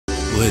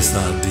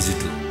OSR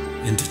Digital,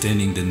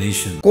 entertaining the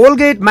nation.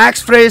 Colgate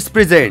Max Fresh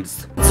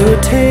presents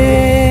Juthe.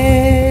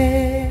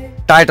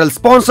 Title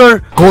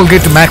sponsor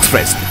Colgate Max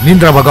Fresh.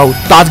 Nindra bhagau,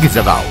 ताजगी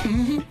जगाओ.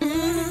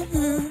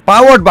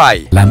 Powered by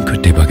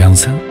लामखुट्टे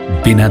बगाउँछ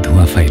बिना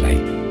धुवा फैलाई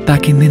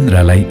ताकि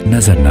निन्द्रालाई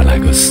नजर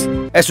नलागोस्.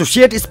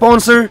 Associate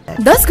sponsor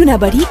 10 गुना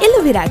बढी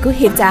एलोभेराको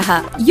हेरचाह.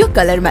 यो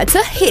कलरमा छ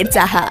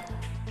हेरचाह.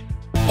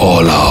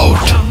 All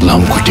out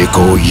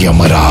लामखुट्टेको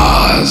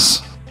Yamraj.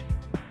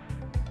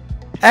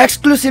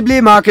 Exclusively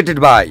marketed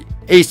by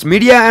Ace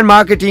Media and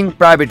Marketing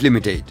Private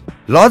Limited.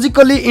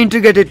 Logically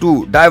integrated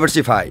to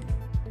diversify.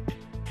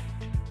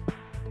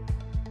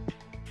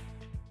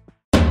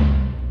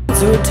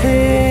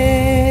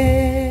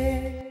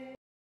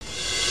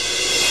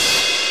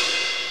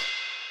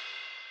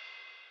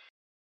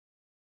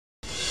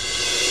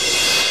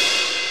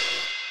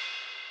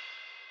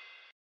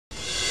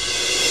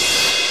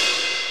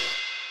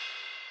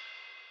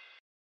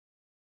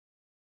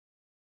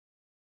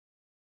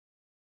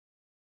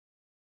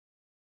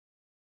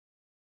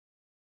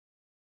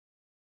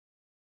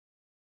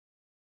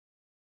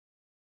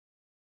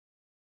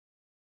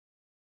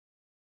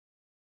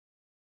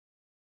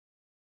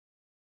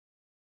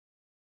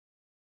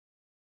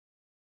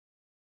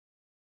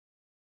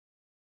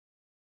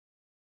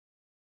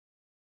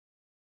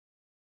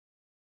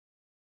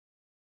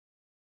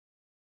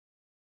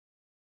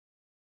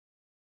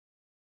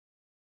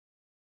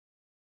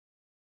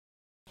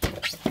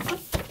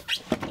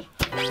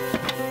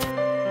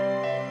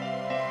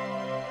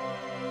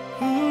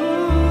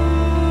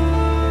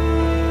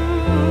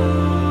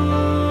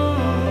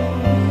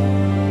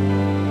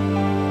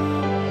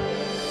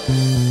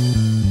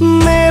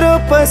 मेरो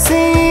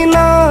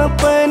पसीना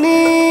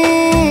पनि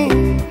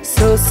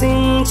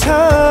सोसिन्छ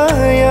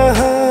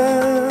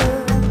यहाँ,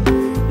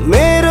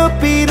 मेरो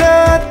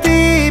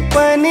पिराती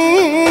पनि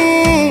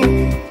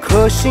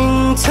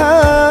खोसिन्छ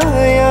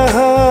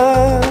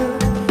यहाँ.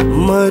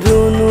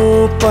 मरुनु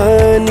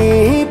पनि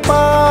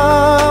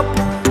पाप,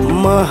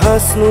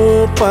 महस्नु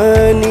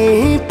पनि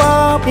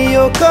पाप.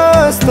 यो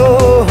कस्तो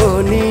हो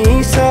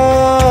निशा,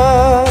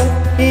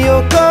 यो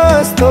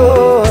कस्तो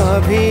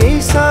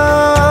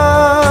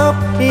अभिशाप,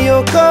 यो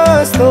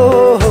कस्तो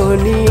हो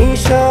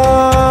निशा.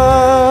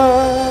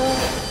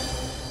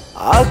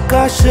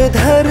 आकाश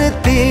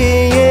धरती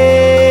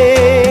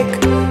एक,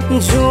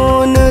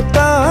 जुन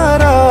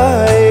तारा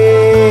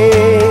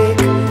एक,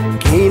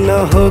 किन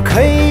हो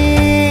खै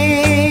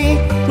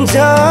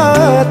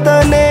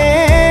जातने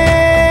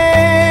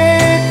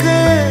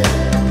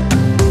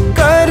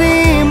करी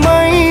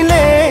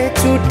मैले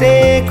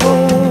छुटेको,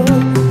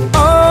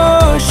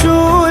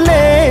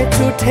 आँसुले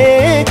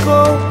छुटेको.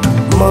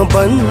 म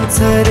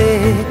बन्चरे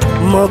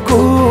म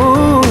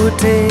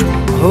कुटे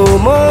हो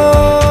म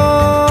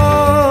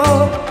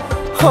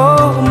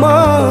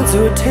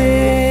जुठे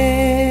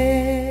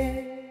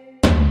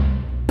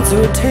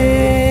जुठे.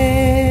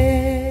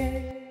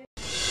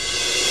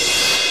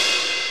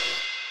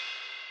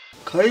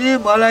 खै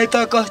मलाई त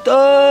कस्तो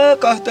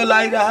कस्तो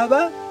लागिरह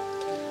बा.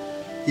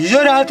 हिजो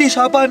राति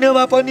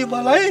सपनामा पनि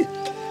मलाई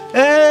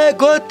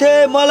गोथे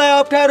मलाई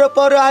अप्ठ्यारो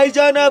पर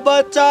आइजन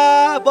बच्चा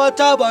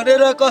बच्चा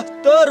भनेर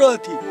कस्तो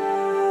रोथी.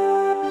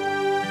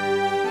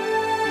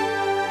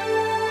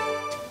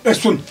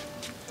 सुन,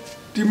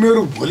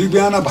 तिमीहरू भोलि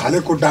बिहान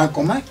भालेको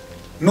डाँकोमा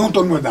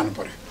नौतनमा जानु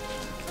पर्यो.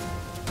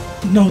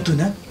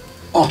 नौतुना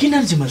किन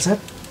जिमल सर?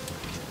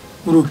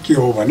 कुरो के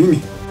हो भने नि,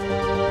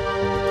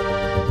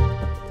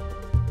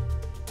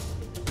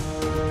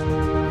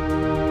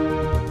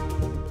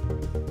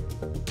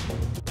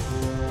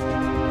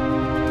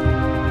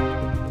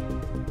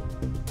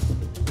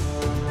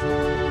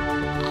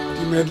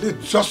 तिमीहरूले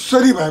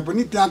जसरी भए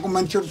पनि त्यहाँको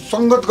मान्छेहरू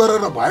सङ्गत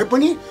गरेर भए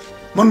पनि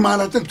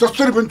मनमाला चाहिँ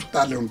जसरी पनि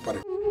छुट्टा ल्याउनु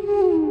पर्यो.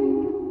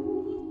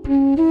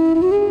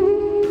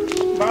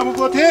 बाबु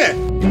गोथे,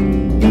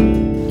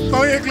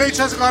 तँ एक्लै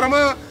छस्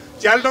घरमा,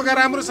 झ्यालटोका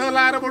राम्रोसँग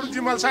लाएर बरु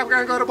जिमल साहब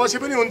कहाँ गएर बसे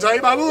पनि हुन्छ है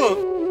बाबु.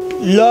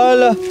 ल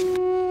ल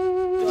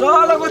ल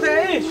गोथे.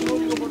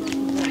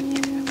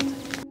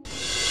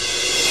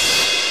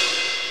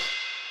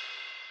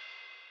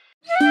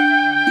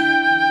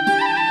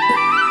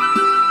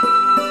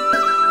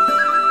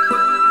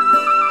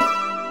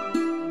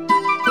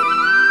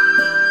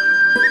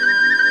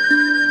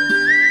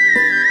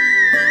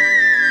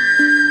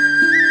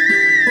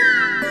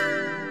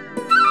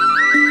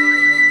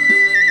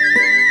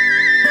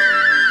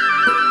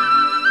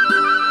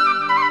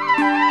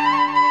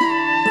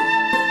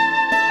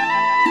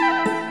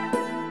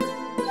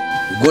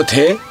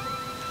 गोथे,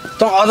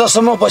 त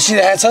अझसम्म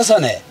बसिरहेछस्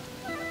ने?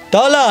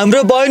 तल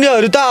हाम्रो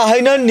बहिनीहरू त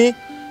आएनन् नि.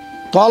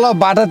 तल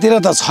बाटातिर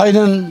त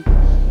छैनन्.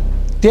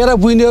 तेरा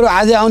बुइनीहरू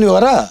आज आउने हो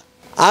र?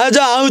 आज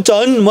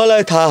आउँछन्,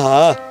 मलाई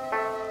थाहा.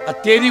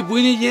 तेरी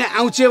बुइनी यहाँ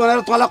आउँछ भनेर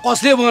तँलाई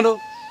कसले भन्यो?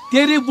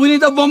 तेरी बुइनी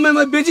त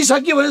बम्बईमा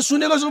बेचिसक्यो भनेर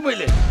सुनेको छु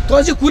मैले.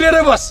 तँ चाहिँ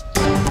कुरेरै बस.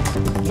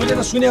 मैले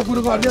त सुनेको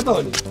कुरो गरिदिए त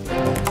हो नि.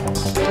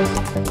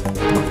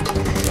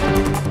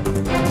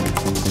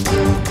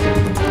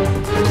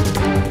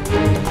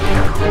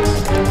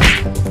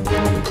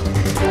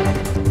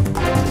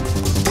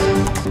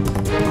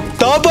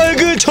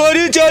 तपाईँको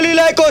छोरी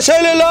चेलीलाई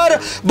कसैले लर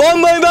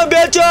बम्बईमा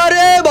बेच्यो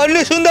अरे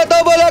भन्ने सुन्दा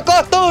तपाईँलाई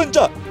कस्तो हुन्छ?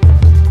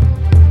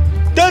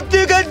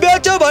 त्यत्तिकै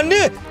बेच्यो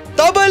भन्ने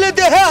तपाईँले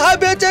देखे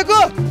बेचेको?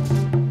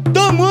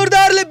 त्यो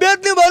मुर्दारले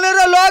बेच्ने भनेर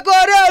लगाएको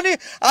अरे अनि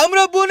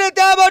हाम्रो बुने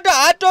त्यहाँबाट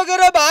हात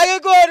टोकेर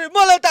भागेको अरे।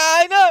 मलाई त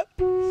आएन।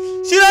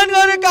 सिरान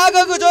गरे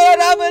काकाको छोरा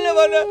रामेले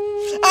भने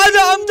आज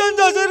आउँछन्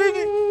जसरी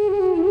नि।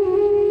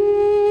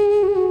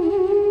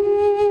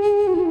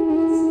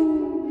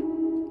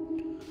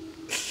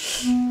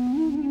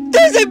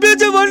 त्यसै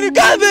बेच्यो भने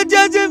कहाँ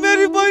बेच्या चाहिँ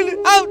मेरी बहिनी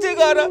आउँछ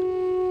घर।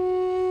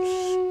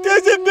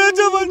 त्यसै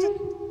बेच्यो भने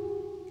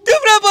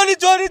तिम्रो पनि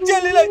छोरी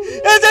चेलीलाई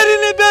यसरी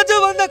नै बेच्यो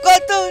भन्दा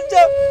कस्तो हुन्छ?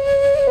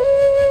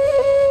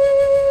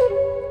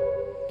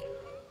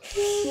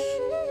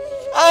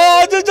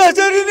 आज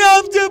जसरी नै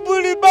आउँछ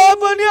बुढी बा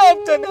पनि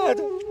आउँछन् आज।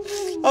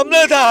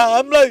 हामीलाई थाहा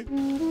हामीलाई।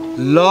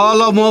 ल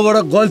मबाट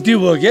गल्ती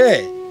भयो के।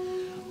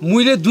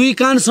 मैले 2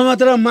 कान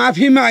समातेर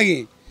माफी मागे।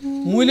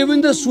 मैले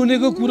पनि त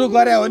सुनेको कुरो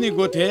गरे हो नि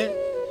गोथे।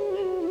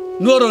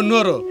 नोरो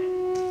नोरो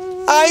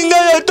आइन्दा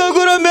यस्तो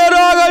कुरो मेरो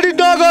अगाडि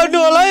नगर्नु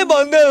होला है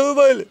भन्दै हो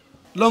मैले।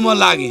 ल म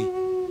लागे।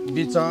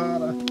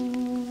 बिचारा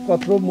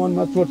कत्रो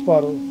मनमा चोट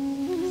पर्यो।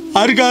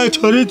 अर्का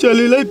छोरी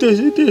चेलीलाई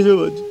त्यसो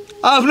भन्छ।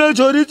 आफ्नो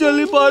छोरी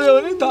चेली पर्यो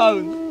भने थाहा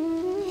हुन्छ।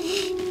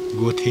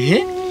 गोथे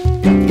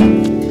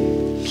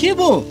के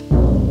भो?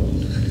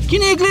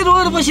 किन एक्लै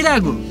रोएर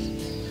बसिरहेको?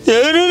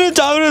 हेर्नु नि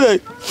चाम्रो दाइ,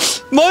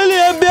 मैले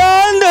यहाँ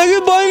बिहानदेखि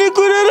बहिनी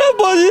कुरेर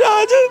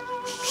बसिरहेको छु।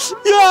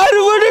 यो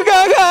अरूबाट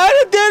काका आएर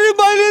तेरो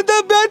बहिनी त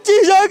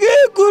बेचिसके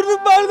कुर्नु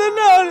पर्दैन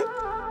अरे।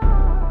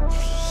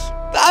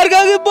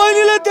 अर्काको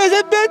बहिनीले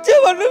त्यसै बेच्यो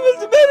भन्नु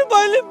मिल्छ। मेरो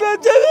बहिनी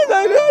बेचेको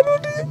छैन।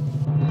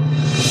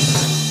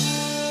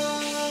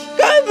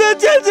 कहाँ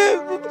बेचेछ?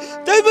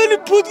 त्यही पनि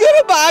फुत्केर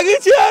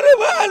भागेछ अरे।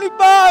 अनि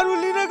बाहरू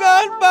लिन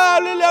गएन।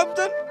 बाहरूले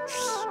ल्याउँछन्।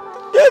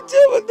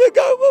 बेच्यो भन्दै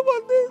गाउँमा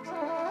भन्दै।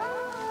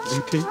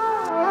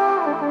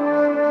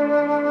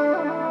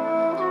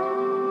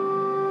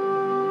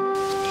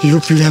 यो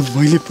पीडा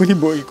मैले पनि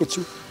बोकेको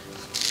छु।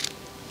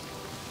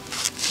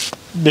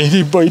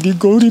 मेरी बहिनी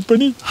गौरी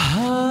पनि।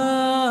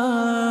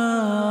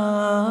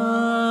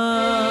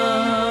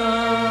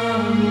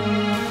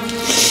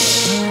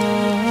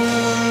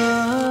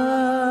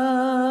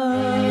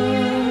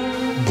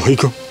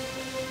 भइगयो,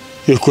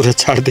 यो कुरा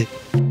छाड दे।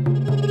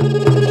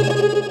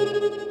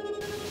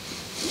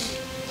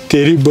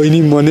 तेरी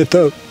बहिनी मने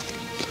त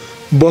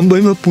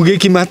बम्बईमा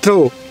पुगेकी मात्र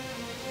हो।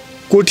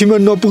 कोठीमा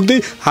नपुग्दै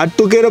हात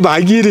टोकेर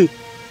भागी रे।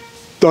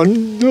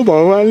 धन्य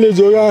भगवानले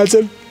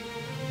जोगाएछन्।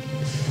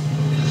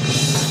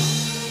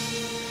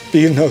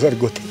 पिर नगर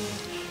गोथे।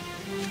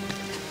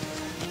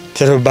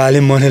 तेरो बाले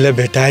मनेलाई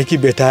भेटाए कि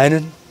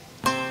भेटाएनन्?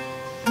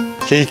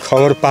 केही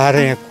खबर पाएर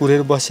यहाँ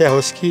कुरेर बस्या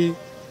होस् कि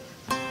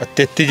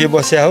त्यत्तिकै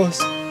बस्या होस्?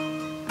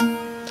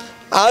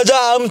 आज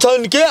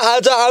आउँछन् के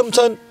आज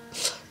आउँछन्।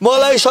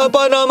 मलाई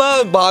सपनामा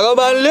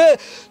भगवानले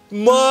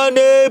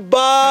मने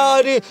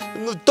बारी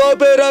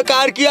तपेर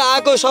कार्की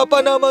आएको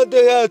सपनामा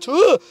देखेको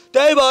छु।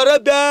 त्यही भएर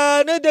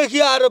बिहानैदेखि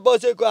आएर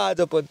बसेको आज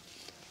पनि।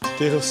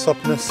 तेरो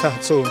सपना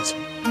साँचो हुन्छ।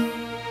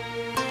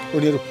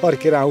 उनीहरू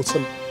फर्केर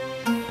आउँछन्।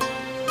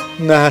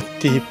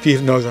 नाति पिर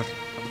नगर।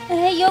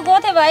 यो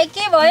गोथे भाइ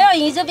के भयो?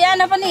 हिजो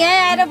बिहान पनि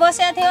यहाँ आएर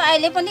बसेको थियो,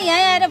 अहिले पनि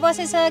यहाँ आएर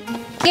बसेछ।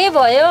 के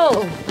भयो?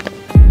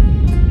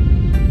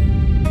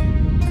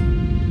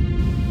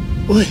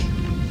 ओए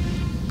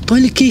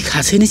तैँले केही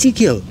खाएको छैनस् कि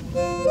के हो?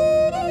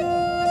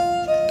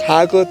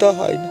 खाएको त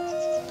होइन।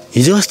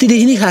 हिजो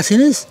अस्तिदेखि नै खाएको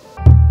छैनस्?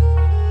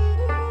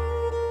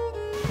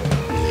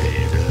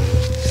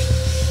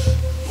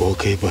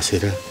 भोकै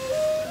बसेर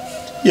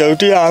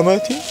एउटै आमा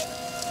थियो।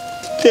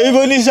 त्यही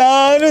पनि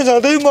सानो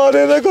सधैँ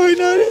मरेर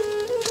गइन अरे।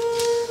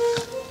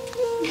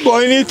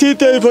 बहिनी थिए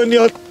त्यही पनि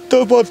हत्तो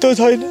पत्तो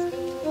छैन।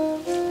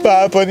 बा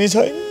पनि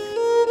छैन।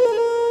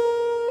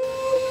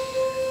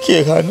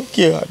 के खानु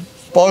के खानु?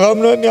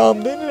 पकाउन नि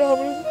आउँदैन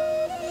राम्रो।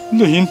 ल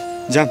हिँड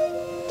जाम।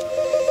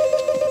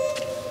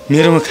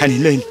 मेरोमा खाली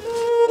ल हिँड।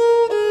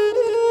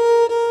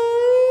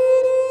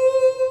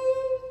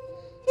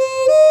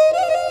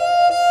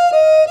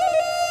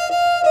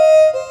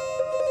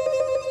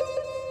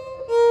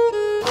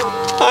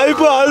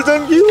 आइपो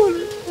हाल्छन् कि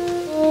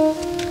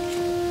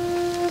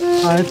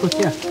आएको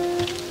क्या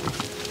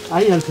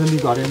आइहाल्छ नि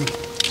घरमा।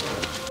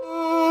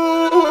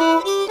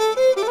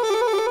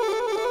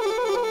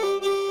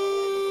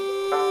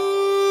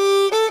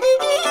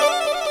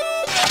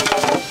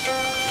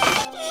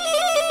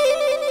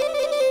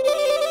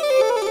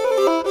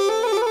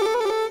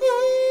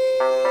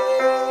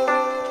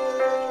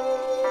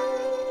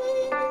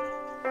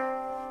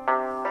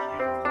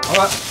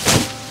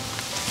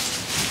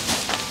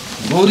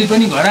 गौरी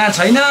पनि घर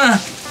छैन।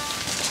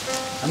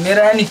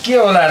 मेरो अनि के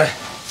होला र?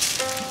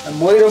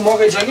 मोइरो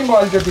मकै छ कि म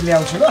अलिकति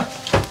ल्याउँछु ल।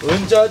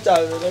 हुन्छ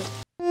चालेर।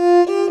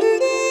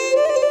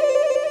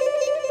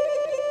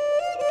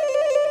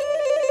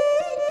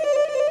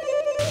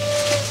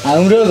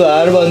 हाम्रो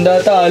घरभन्दा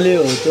त अलि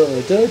होचो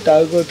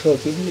टाउको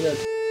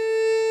ठोकिदिरहेको।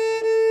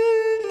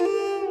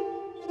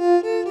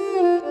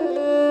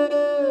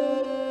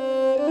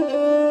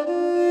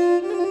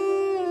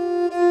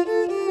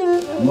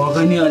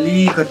 मकै नि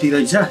अलिकति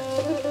रहेछ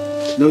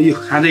ल यो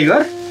खाँदै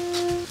गर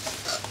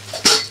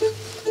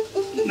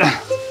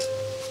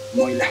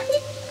मैला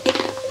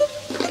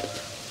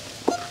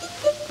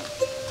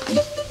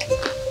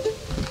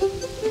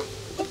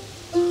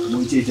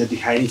मुझे जति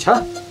खाइ छ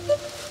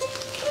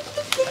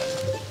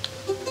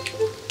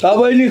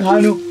तपाईले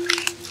खानु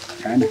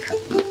खान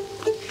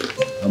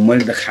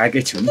मैले त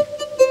खाएकै छु नि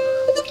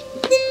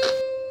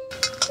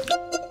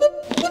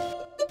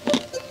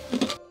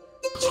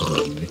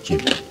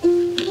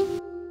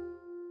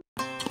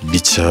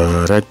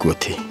बिचरा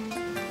गोथे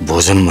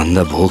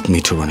भोजनभन्दा भोक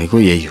मिठो भनेको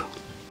यही हो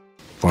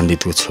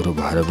पण्डितको छोरो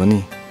भएर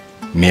पनि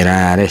मेरा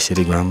आएर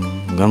यसरी गम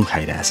गम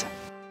खाइरहेछ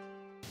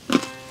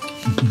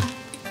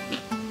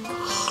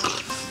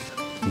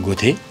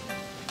गोथे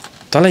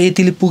तँलाई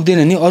यतिले पुग्दैन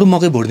नि अरू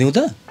मकै भुट्दिउँ त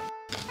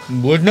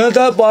भुट्न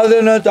त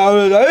पर्दैन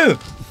चाउरो दाइ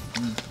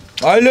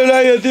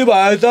अहिलेलाई यति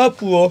भए त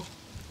पुगो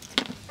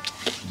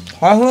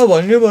खासमा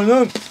भन्ने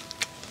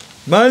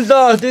मैले त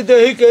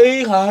अस्तिदेखि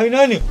केही खाएन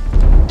नि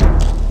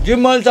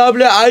जिम्मल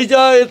साहबले आइज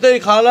यतै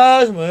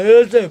खालास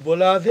भनेर चाहिँ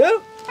बोलाएको थियो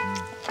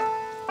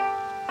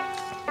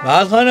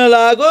भात खान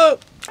लागेको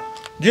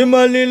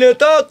जिम्मलीले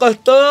त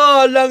कस्तो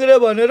अल्लाङ्ग्रे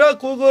भनेर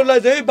कुकुरलाई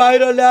चाहिँ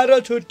बाहिर ल्याएर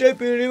छुट्टै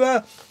पिँढीमा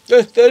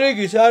त्यसरी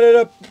घिसारेर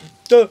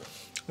त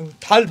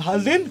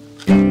फाल्दिन्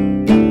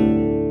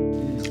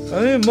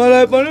अनि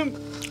मलाई पनि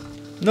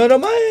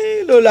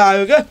नरमाइलो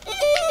लाग्यो क्या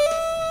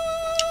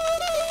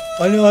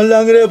अनि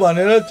अल्लाङ्ग्रे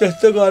भनेर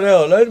त्यस्तो गरे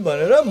होला नि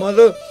भनेर म त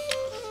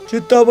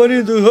चित्त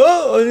पनि दुख्यो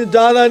अनि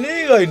जाँदा नि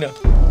गइन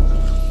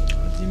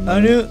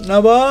अनि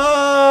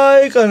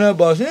नभइकन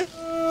बसेँ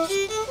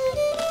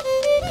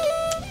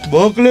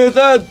भोकले त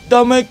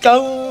एकदमै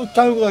काउ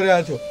काउ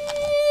गरेको थियो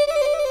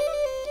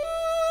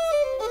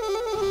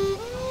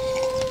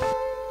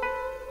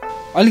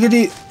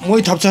अलिकति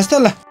मोही थप्छस् त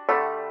ल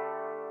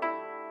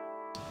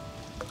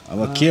अब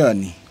के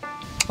गर्ने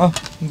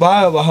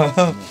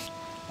भयो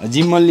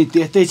जिम्मलनी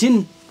त्यस्तै छिन्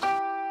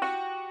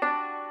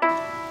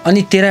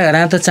अनि तेरा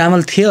घरमा त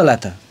चामल थियो होला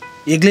त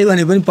एक्लै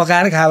भने पनि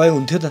पकाएर खा भए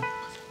हुन्थ्यो त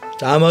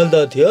चामल त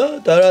थियो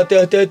तर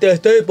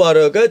त्यस्तै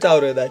पर्यो क्या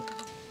चाउरे दाइ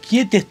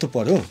के त्यस्तो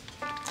पर्यो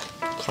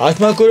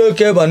खासमा कुरो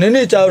के भने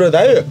नि चाउरे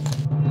दाइ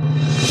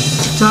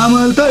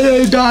चामल त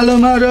यही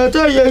डालोमा रहेछ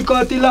यही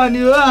कति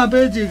लाने हो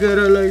आफै झिकेर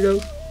लैजाऊ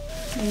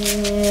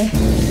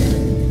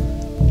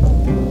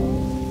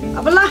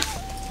अब ल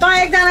तँ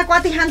एकजना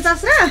कति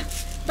खान्छस् र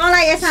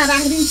तँलाई यसमा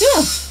राखिदिन्छु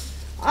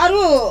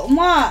अरू म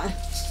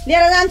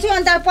लिएर जान्छु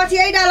अनि त्यहाँ पछि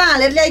यही डाला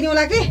हालेर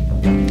ल्याइदिउँला कि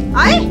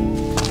है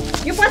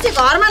यो पछि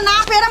घरमा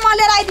नापेर म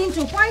लिएर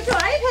आइदिन्छु पैँचो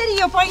है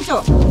फेरि यो पैँचो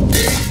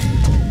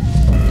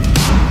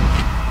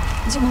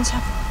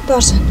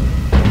दर्शन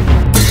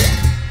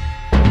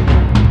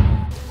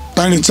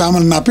तैँले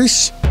चामल नापिस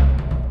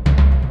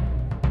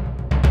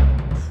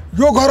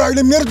यो घर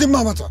अहिले मेरो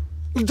जिम्मामा छ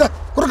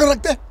कुर्का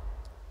राख्थे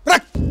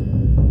राख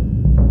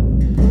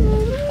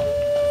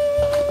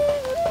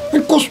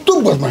कस्तो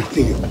बदमास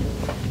थियो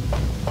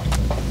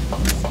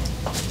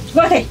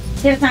गोथे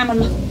तेरो चामल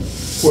ल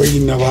कोही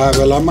नभए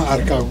बेलामा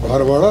अर्काको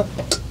घरबाट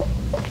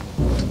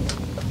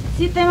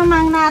सित्तैमा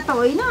माग्न आए त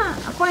होइन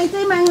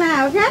पैँचै माग्न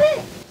आयो क्या रे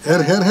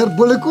हेर हेर हेर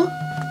बोलेको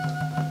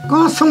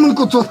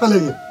कहाँसम्मको चोथाले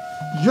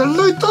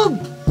यसले त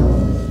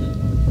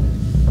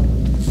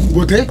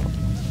गोथे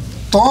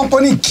तँ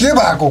पनि के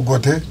भएको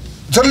गोथे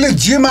जसले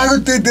जे माग्यो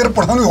त्यही दिएर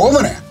पठाउने हो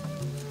भने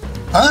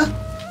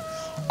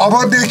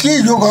अबदेखि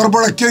यो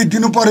घरबाट केही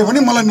दिनु पर्यो भने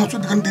मलाई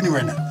नसोधिकन दिनु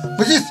भएन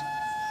बुझिस्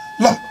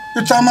ल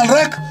यो चामल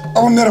राख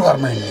अब मेरो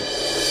घरमा हिँड्ने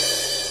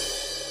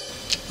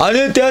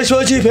अनि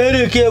त्यसपछि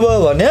फेरि के भयो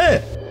भने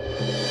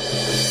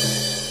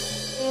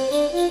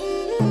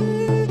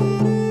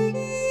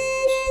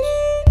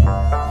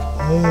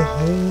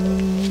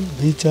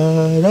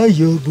बिचारा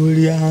यो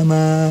बुढी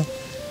आमा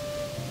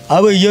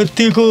अब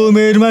यतिको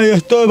उमेरमा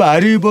यस्तो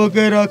भारी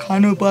बोकेर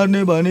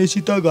खानुपर्ने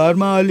भनेपछि त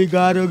घरमा अलि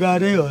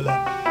गाह्रै होला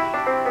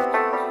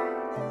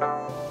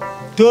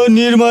त्यो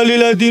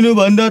निर्मलीलाई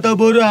दिनुभन्दा त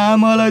बरु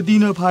आमालाई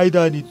दिन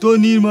फाइदा नि त्यो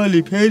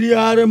निर्मली फेरि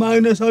आएर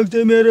माग्न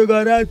सक्छ मेरो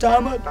घर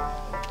चामल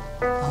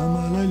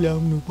आमालाई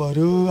ल्याउनु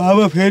पर्यो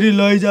अब फेरि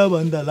लैजा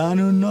भन्दा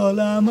लानुहुन्न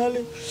होला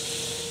आमाले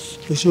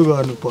त्यसो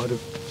गर्नु पर्यो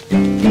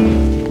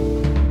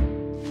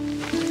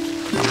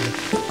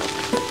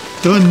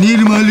त्यो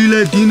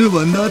निर्मलीलाई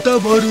दिनुभन्दा त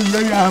बरु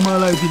यही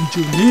आमालाई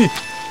दिन्छु नि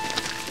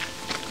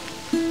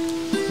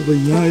अब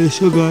यहाँ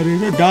यसो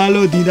गरेर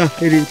डालो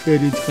दिँदाखेरि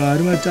फेरि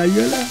घरमा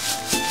चाहिएला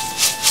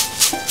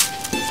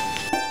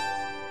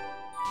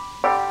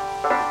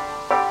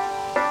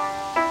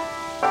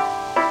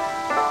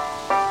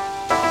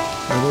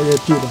अब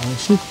यति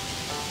भाषी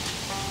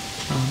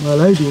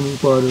आमालाई दिनु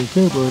पर्यो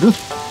के बरु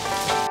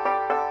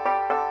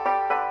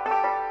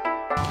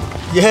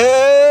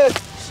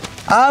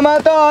आमा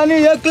त अनि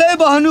एक्लै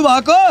बस्नु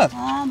भएको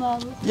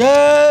ए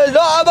ल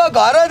अब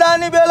घर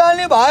जाने बेला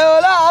नि भयो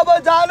होला अब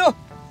जानु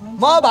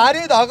म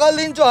भारी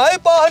धकलिदिन्छु है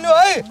पहनु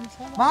है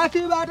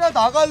माथिबाट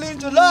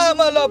धकलिदिन्छु ल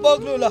आमा ल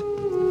बोक्नु ल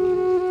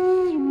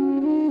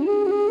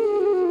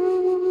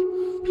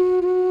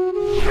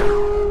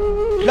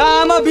ल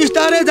आमा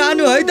बिस्तारै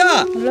जानु है त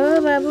ल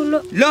बाबु ल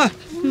ल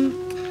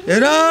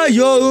हेर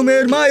यो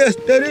उमेरमा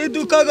यस्तरी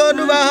दुःख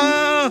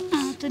गर्नुभयो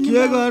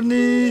के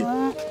गर्ने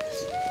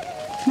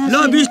ल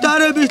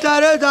बिस्तारै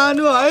बिस्तारै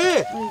जानु है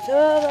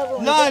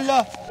ल ल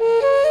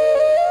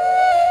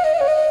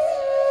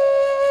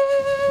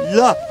ल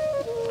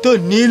त्यो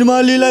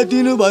निर्मलीलाई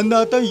दिनु भन्दा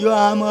त यो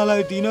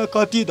आमालाई दिन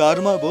कति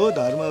धर्म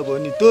भयो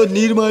नि त्यो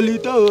निर्मली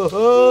त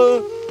ओहो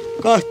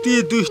कति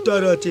दुष्ट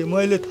रहेछ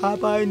मैले थाहा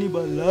पाएँ नि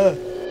बल्ल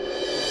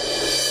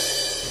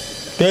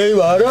त्यही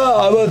भएर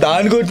अब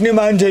धान कुट्ने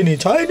मान्छे नि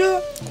छैन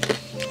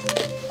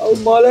अब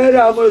मलाई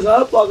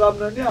राम्रोसँग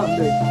पकाउन नि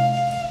आउँदैन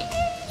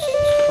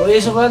अब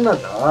यसो गर न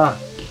त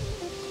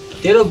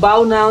तेरो बाउ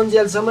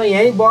नआउन्जेलसम्म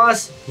यहीँ बस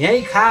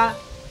यहीँ खा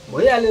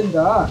भइहाल्यो नि त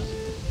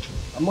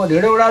म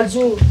ढेँडो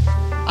उडाल्छु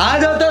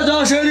आज त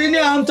जसरी नै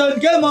आउँछन्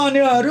के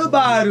मनेहरू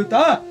बाहरू त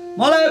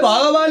मलाई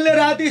भगवानले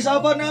राति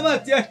सपनामा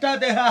चेष्टा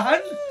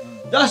देखाछन्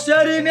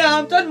जसरी नै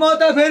आउँछन् म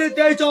त फेरि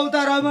त्यही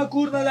चौतारामा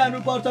कुर्न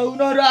जानुपर्छ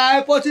उनीहरू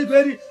आएपछि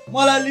फेरि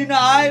मलाई लिन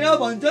आएन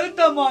भन्छ नि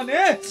त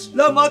मने ल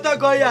म त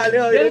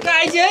गइहालेँ बेलुका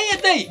आइज है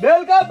यतै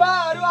बेलुका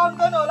बाहरू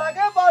आउँछन् होला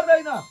के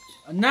पर्दैन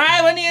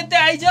नआयो भने यतै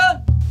आइज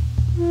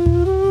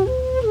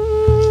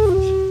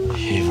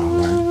हे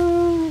भगवान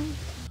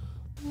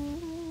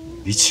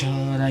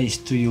बिचरा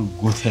यस्तो यो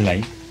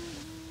गोथेलाई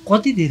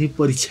कति धेरै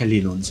परीक्षा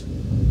लिनुहुन्छ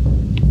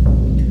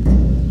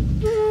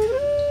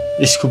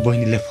यसको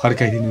बहिनीलाई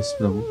फर्काइदिनुहोस्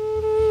प्रभु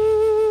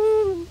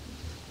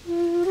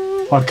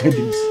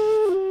फर्काइदिनुहोस्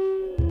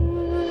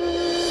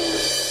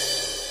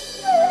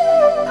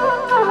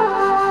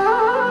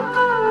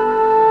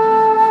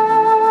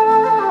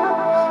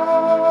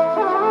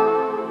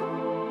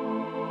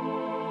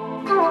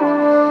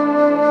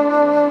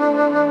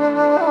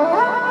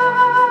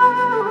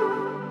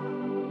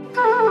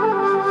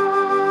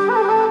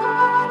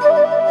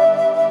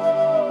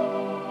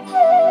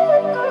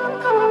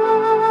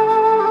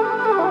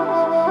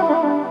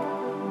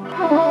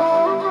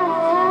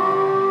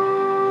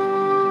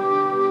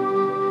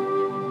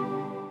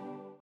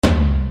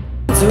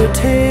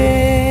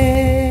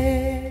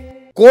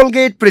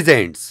Colgate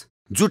presents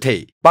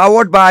Juthe,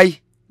 powered by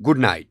Good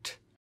Night.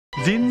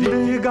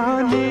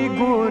 जिंदगानी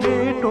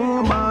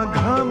गोरेटोमा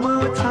घाम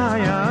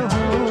छाया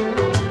हो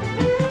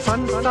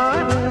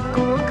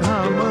संसारको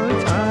घाम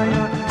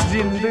छाया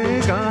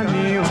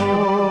जिंदगानी हो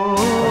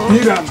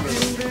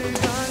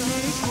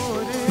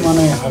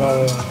मनै हरा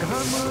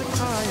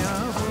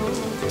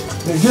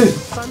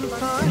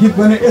गीत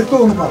भने यस्तो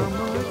हुनु पर्यो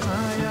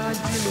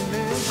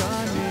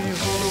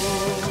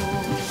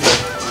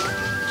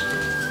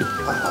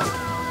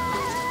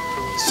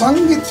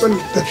संगीत पनि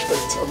त्यस्तै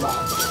छ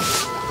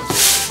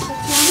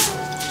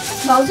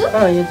भाउजू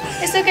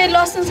यसो के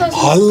लसुन ससुन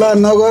हल्ला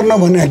नगर्न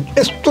भने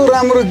यस्तो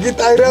राम्रो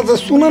गीत आइरहेछ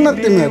सुन न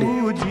तिमीहरू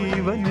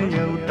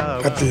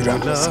कति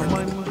राम्रो छ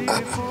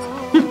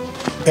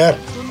यार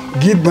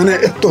गीत भने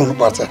यस्तो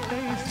हुनुपर्छ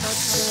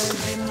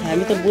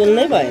हामी त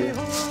बोल्नै भएन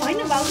हैन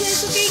भाउजू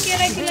यसो के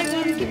केला केला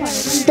गर्नु कि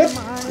भनेर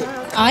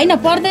हैन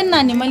पर्दैन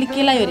नानी मैले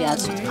केला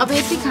हेरिरहेको छु अब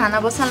यति खाना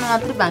बसाल्न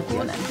मात्र बाँकी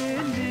होला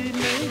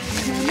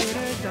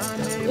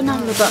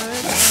नाम्लो त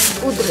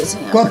उद्रेछ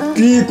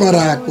कति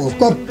कराएको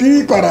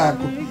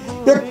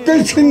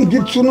एकैछिन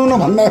गीत सुन्नु न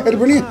भन्दाखेरि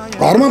पनि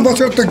घरमा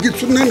बसेर त गीत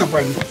सुन्नै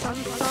नपाइने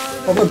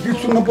अब गीत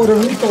सुन्न पर्यो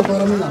भने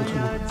चौतारामै जान्छु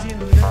म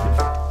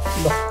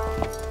ल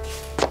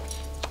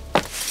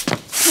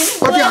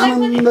कति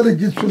आनन्दले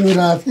गीत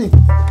सुनिरहेको थिएँ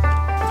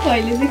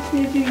कहिलेदेखि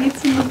गीत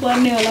सुन्नु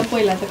पर्ने होला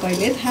पहिला त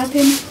कहिले थाहा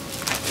थिएन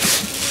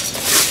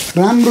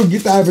राम्रो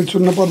गीत आएपछि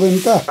सुन्न पर्दैन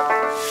त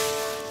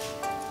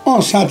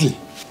साथी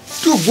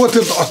त्यो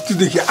गोथे त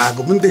अस्तिदेखि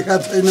आएको पनि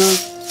देखाएको छैन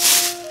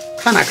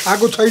खाना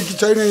खाएको छ कि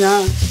छैन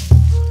यहाँ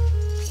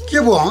के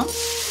भयो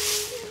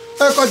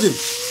ए कति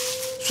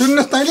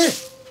सुन्नुहोस् तैँले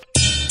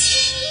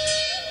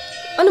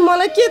अनि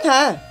मलाई के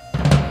थाहा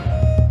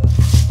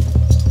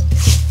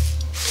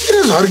किन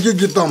झर्कियो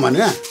गीत त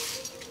भने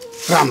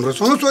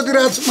राम्रोसँग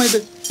सोधिरहेको छु मैले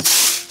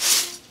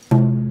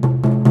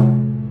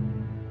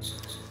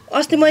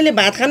अस्ति मैले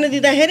भात खान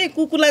दिँदाखेरि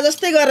कुकुरलाई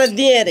जस्तै गरेर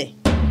दिएँ अरे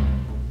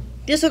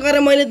त्यसो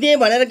गरेर मैले दिएँ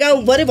भनेर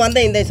गाउँभरि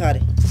भन्दै हिँड्दैछ अरे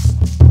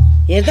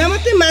हेर्दा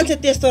मात्रै मान्छे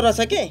त्यस्तो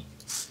रहेछ के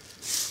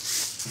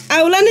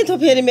आउला नि थो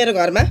फेरि मेरो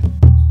घरमा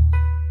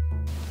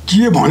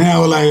के भने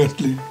होला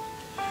यसले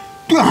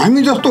त्यो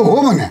हामी जस्तो हो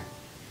भने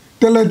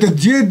त्यसलाई त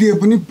जे दिए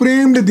पनि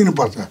प्रेमले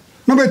दिनुपर्छ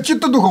नभए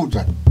चित्त दुखाउँछ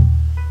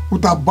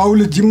उता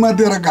बाउले जिम्मा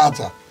दिएर गएको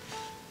छ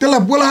त्यसलाई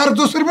बोलाएर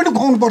जसरी पनि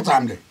खुवाउनुपर्छ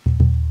हामीले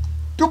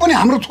त्यो पनि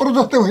हाम्रो छोरो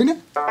जस्तै होइन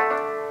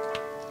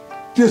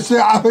त्यसै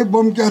आफै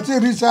बम्क्या चाहिँ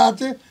रिसा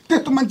चाहिँ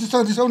त्यस्तो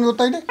मान्छेसँग रिसाउने हो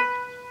तैँले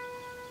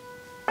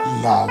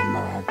लाल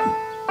नराखी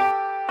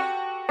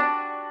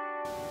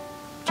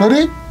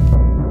छोरी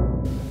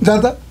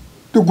जाँदा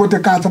त्यो गोटे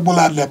कहाँ छ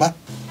बोलाएर ल्याबा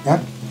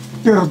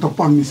तेरो त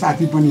पढ्ने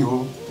साथी पनि हो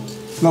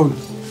लौ न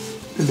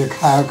त्यसले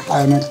खायो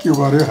खाएन के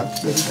गर्यो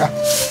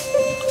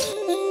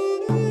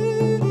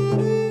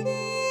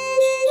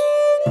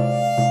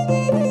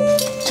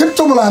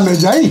छिट्टो बोलाएर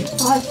लैजा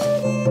है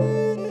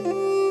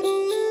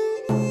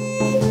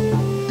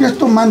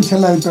त्यस्तो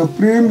मान्छेलाई त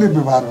प्रेमले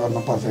व्यवहार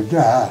गर्नुपर्छ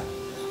क्या।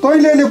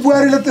 तैँले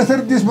बुहारीले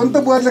त्यसरी दिस भने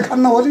त बुहारीले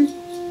खान्न भोलि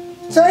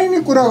चाहिने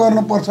कुरा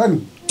गर्नुपर्छ नि।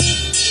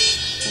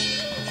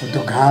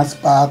 त्यो घाँस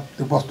पात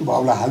त्यो वस्तु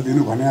भाउलाई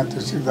हालिदिनु भने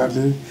त्यो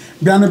सिरदारले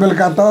बिहान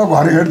बेलुका त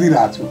घर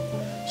हेरिदिरहेको छु,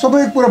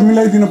 सबै कुरा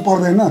मिलाइदिनु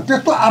पर्दैन।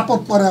 त्यस्तो आपत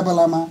परे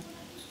बेलामा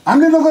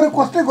हामीले नगरे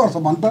कसले गर्छ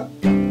भन् त?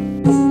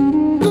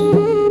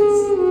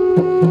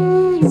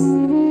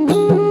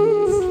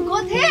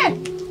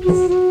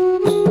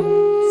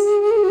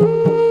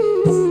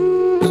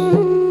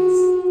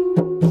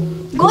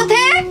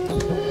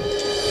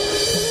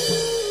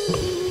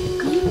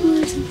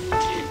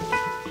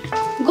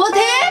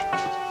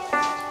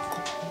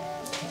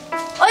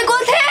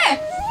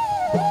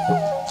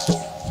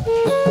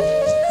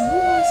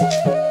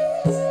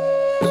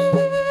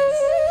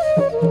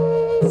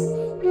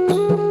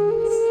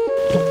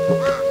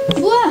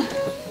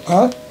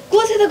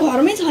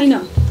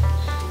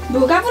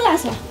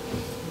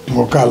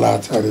 धोका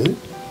लाग्छ अरे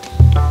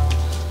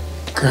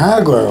कहाँ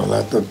गयो होला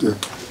त त्यो?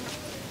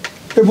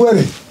 ए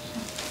बुहारी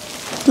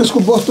त्यसको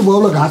वस्तु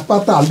भाउलाई घाँस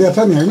पात त हालिदिएको छ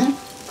नि होइन?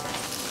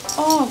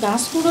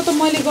 घाँस कुरो त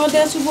मैले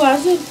गरिदिएको छु बुवा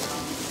हजुर,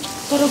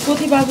 तर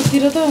पोथी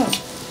बाबुतिर त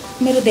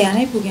मेरो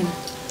ध्यानै पुगेन।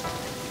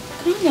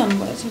 कहाँ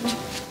जानुभएछ त?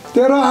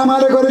 तेरो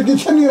आमाले गरेकी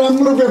छ नि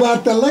राम्रो व्यवहार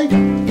त्यसलाई,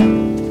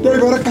 त्यही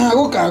भएर कहाँ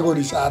गयो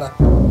रिसाएर।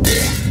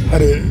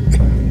 अरे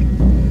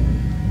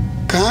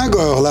कहाँ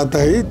गयो होला त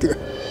है त्यो?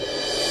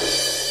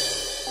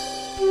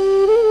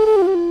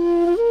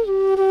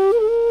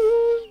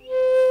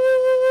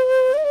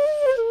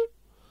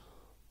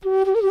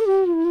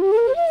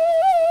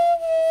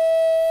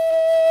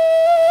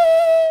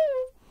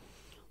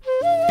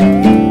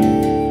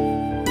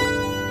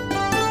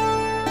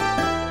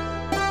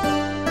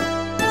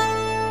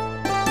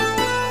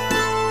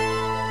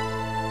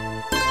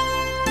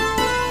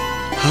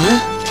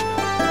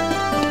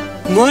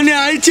 मने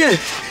आइछे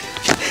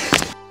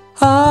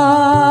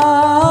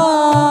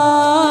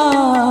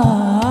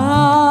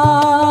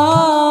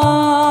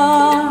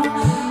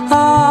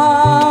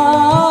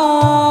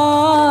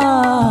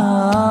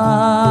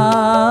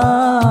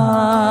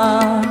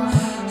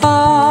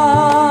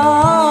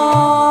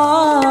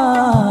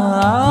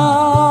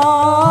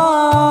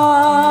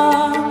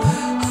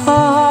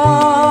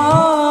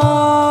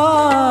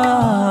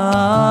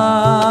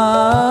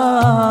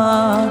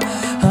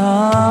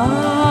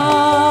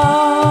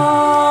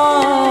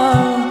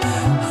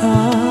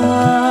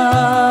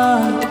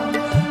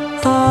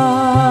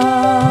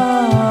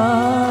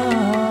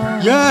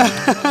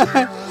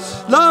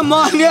ल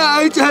मने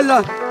आइछ ल।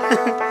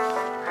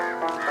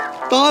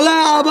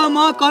 तँलाई अब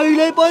म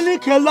कहिले पनि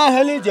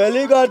खेल्दाखेरि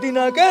झेली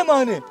गर्दिनँ के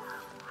मने।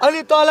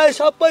 अनि तँलाई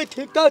सबै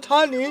ठिक त छ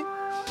नि?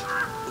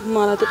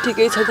 मलाई त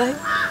ठिकै छ दाइ,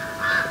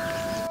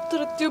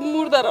 तर त्यो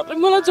मुर्दाहरूले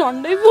मलाई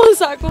झन्डै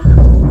बोल्साको।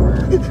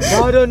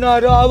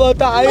 नरो अब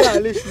त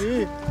आइहालिस्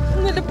नि।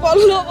 मैले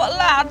बल्ल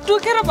हात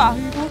टोकेर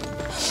भागेको।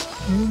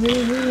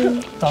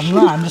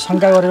 तम्ला हामीले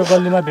शङ्का गरेर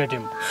गल्लीमा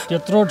भेट्यौँ,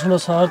 त्यत्रो ठुलो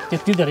सहर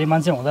त्यति धेरै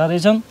मान्छे हुँदो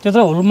रहेछन्,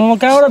 त्यत्रो हुलमुलमा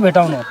कहाँबाट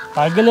भेटाउनु?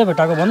 भाग्यले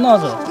भेटाएको भन्नु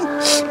अझ।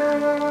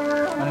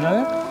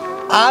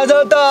 आज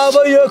त अब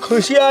यो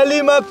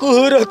खुसियालीमा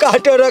कुहुरो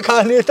काटेर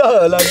खाने त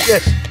होला के।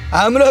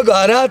 हाम्रो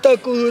घर त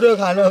कुहुरो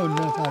खान हुन्न।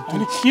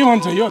 के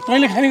भन्छ यो?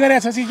 तैँले खाने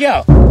गरेको छस् कि क्या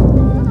हो?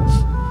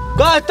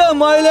 कस्तो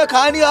मैले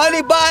खाने?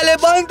 अनि बाले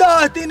पनि त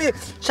अस्ति नि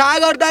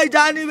सागर दाई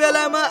जाने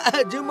बेलामा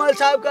जिम्मल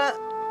साहबका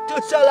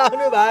चुच्चा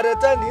लाउने भएर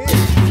छ नि।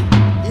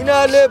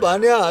 यिनीहरूले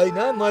भने होइन,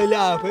 मैले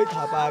आफै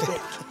थाहा पाएको।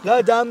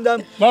 ल जाम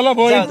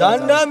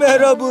धन्न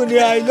मेरो बुनी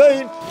आइलो।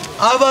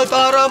 अब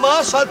तर म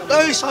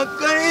सधैँ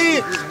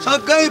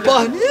सँगै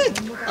बस्ने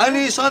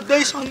अनि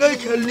सधैँ सँगै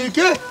खेल्ने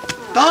के।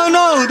 त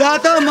नहुँदा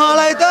त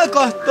मलाई त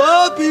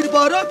कस्तो पिर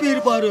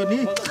पऱ्यो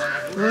नि।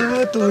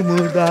 तँ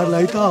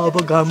मुर्दारलाई त अब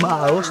गाउँमा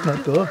आओस् न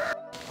त।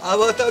 अब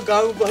त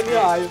गाउँ पनि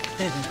आयो।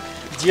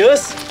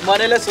 जियोस्,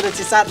 मनैलाई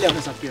सुरक्षित साथ ल्याउन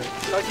सक्यो।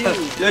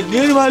 यो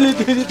निर्मली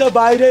दिदी त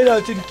बाहिरै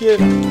रहन्छन् के।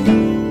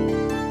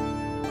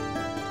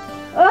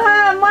 ओहो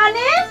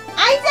मने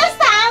आइजस्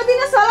त,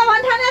 आउँदिन 16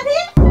 भन्ठाना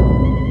थिए।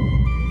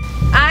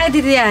 आए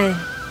दिदी आए।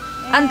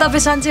 अनि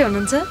तपाईँ सन्चै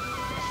हुनुहुन्छ?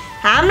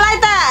 हामीलाई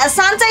त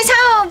सन्चै छ,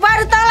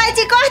 बरु तँलाई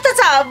चाहिँ कस्तो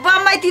छ?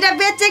 बम्बईतिर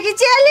बेच्यो कि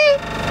चेली?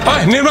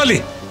 निर्मली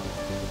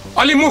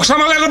अलि मुख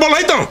सम्हालेर बोल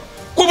है त।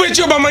 को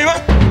बेच्यो बम्बईमा?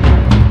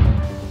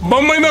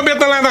 बम्बईमा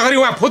बेच्न लाँदाखेरि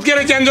उहाँ फुत्केर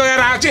च्यान जोगाएर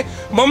आएको छ,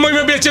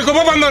 बम्बईमा बेचेको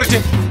पो भन्दो रहेछ।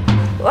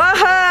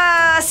 ओहो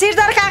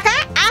सिरदर काका,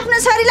 आफ्नो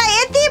छोरीलाई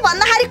यति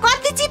भन्दाखेरि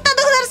कति चित्त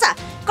दुख्दो रहेछ,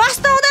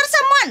 कस्तो हुँदो रहेछ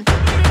मन।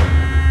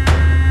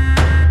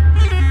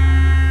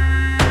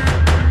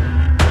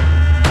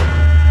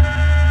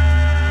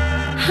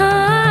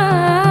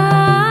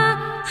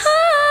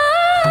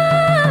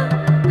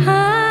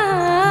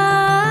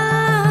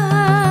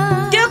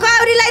 त्यो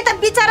गौरीलाई त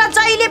बिचरा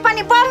जहिले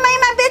पनि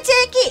बम्बईमा बेचे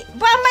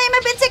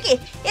कि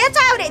ए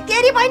चाउरे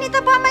तेरी बहिनी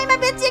त बम्बईमा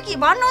बेचे कि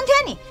भन्नुहुन्थ्यो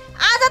नि।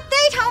 आज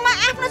त्यही ठाउँमा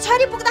आफ्नो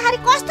छोरी पुग्दाखेरि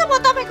कस्तो भयो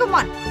तपाईँको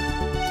मन?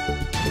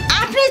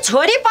 आफ्नै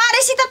छोरी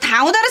परेपछि त थाहा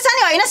हुँदो रहेछ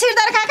नि होइन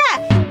सिरदर काका?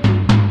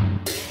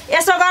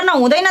 यसो गर्न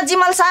हुँदैन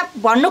जिमल साहब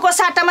भन्नुको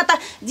साटामा त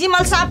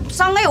जिमल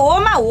साहबसँगै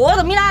होमा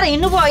हो मिलाएर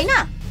हिँड्नुभयो होइन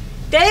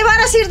त्यही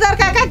भएर श्रीधर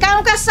काका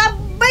गाउँका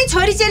सबै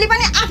छोरी चेली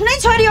पनि आफ्नै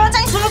छोरी हो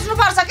चाहिँ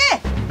सोच्नुपर्छ के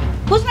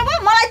बुझ्नुभयो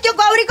मलाई त्यो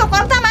गौरीको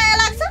कता माया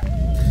लाग्छ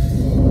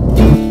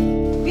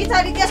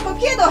बिचारी त्यसको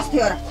के दोष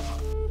थियो र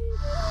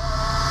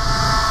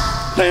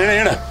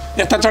हिँड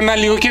यता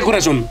चण्डालीको के कुरा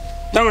सुन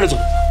जाऊ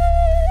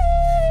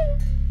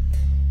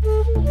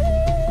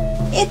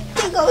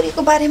यति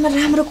गौरीको बारेमा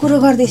राम्रो कुरो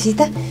गर्दैछ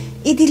त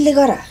इदिलले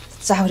गर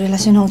चाउरेलाई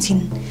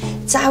सुनाउँछिन्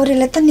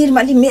चाउरेलाई त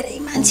निर्मली मेरै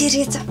मान्छे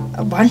रहेछ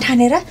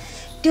भन्ठानेर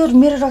त्यो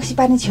मेरो रक्सी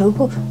पार्ने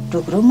छेउको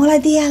टुक्रो मलाई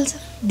दिइहाल्छ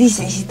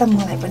दिइसकेपछि त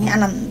मलाई पनि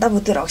आनन्द भयो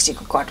त्यो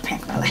रक्सीको कट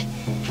फ्याँक्नलाई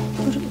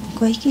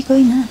गयो कि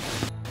गएन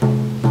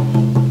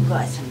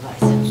गएछन्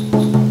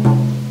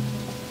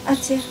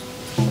अच्छा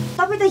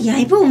तपाईँ त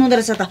यहीँ पो हुनुहुँदो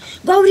रहेछ त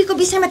गौरीको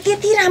विषयमा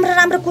त्यति राम्रो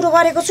राम्रो कुरो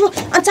गरेको छु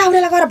अनि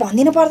चाउरेलाई गएर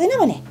भनिदिनु पर्दैन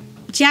भने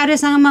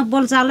च्याउरेसँग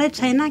बोलचालै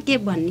छैन के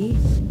भन्ने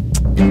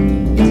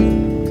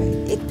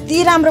यति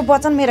राम्रो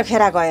वचन मेरो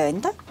खेरा गयो होइन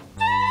त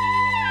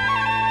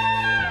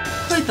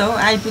खोइ त हौ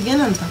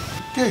आइपुगेन नि त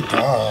त्यही त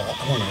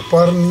हुन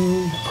पर्ने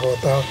हो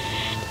त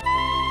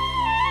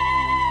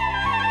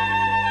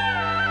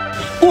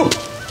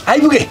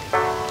आइपुगे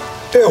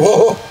ए हो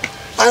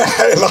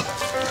आए ल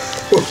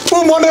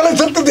मनैलाई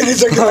सत्त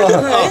देखिसक्यो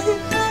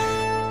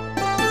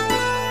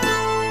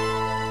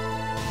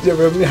जे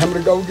भए पनि हाम्रो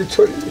गाउँकी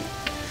छोरी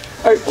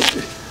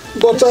आइपुगे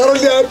बचाएर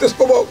ल्यायो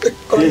त्यसको भाउ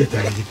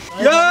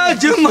यो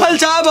जुम्मल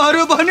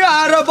साहबहरू पनि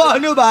आएर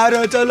बस्नु भएर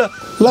चल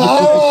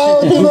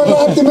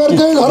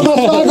तिमीहरूकै घरमा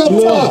स्वागत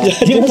छ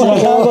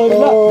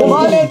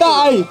मैले त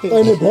आइ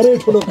तैँले धेरै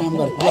ठुलो काम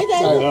गरे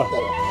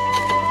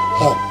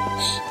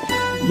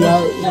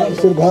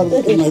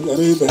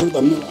धेरै धेरै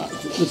धन्यवाद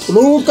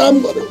ठुलो काम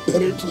गर्यो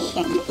धेरै ठुलो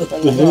काम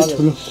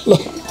ल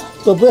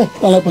तपाईँ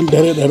तँलाई पनि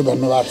धेरै धेरै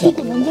धन्यवाद छ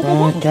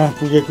कहाँ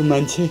पुगेको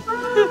मान्छे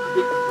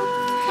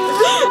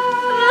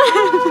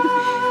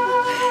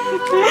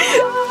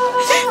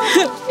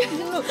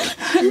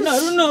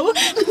नरुनु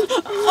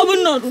अब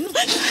नरुनु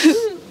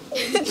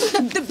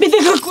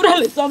बितेको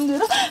कुराले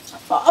सम्झेर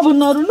अब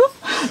नरुनु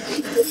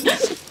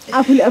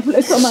आफूले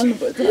आफूलाई सम्हाल्नु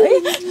पर्छ है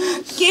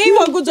केही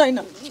भएको छैन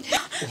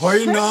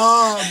होइन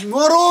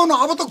नरो न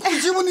अब त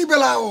खुसी पनि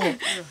बेला हो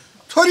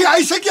छोरी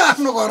आइसक्यो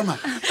आफ्नो घरमा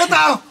यता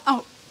आऊ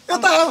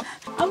यता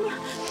आऊ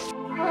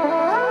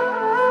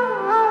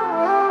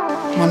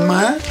मनमा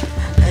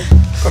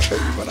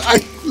कसैबाट आइ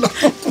ल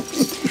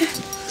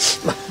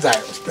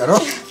जाओस् तेरो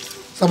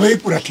सबै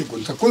कुरा ठिक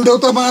हुन्छ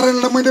कुलदेवता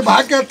महाराजलाई मैले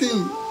भाग्या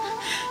थिएँ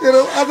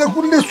तेरो आज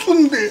कुनले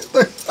सुन्दे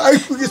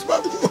आइपुगिस्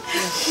बाबु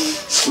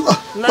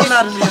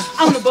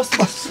आउनु बस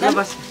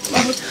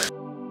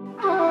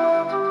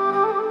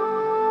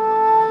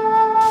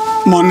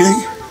मने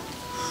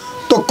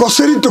त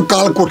कसरी त्यो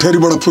काल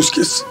कोठरीबाट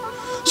फुस्किस्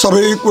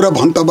सबै कुरा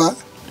भन् त बा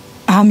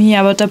हामी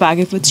यहाँबाट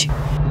भागेपछि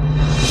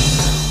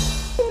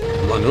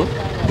भन्नु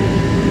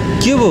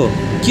के भयो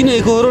किन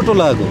एकहोरो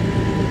लागेको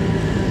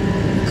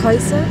खै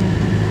सर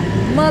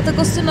मलाई त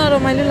कस्तो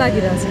नरमाइलो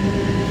लागिरहेछ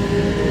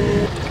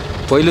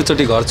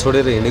पहिलोचोटि घर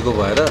छोडेर हिँडेको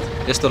भएर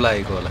यस्तो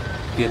लागेको होला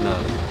के न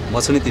म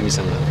छु नि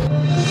तिमीसँग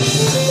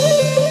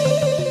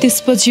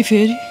त्यसपछि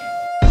फेरि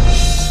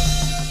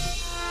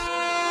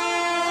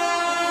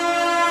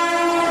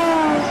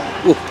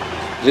ओ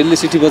रेलले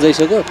सिटी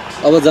बजाइसक्यो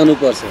अब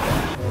जानुपर्छ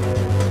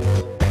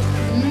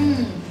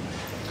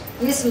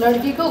इस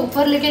लड़की को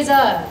ऊपर लेके जा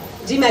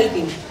जी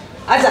मालकिन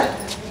आजा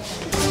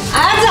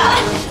आजा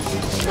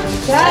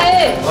क्या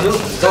है हेलो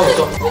जाओ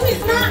जाओ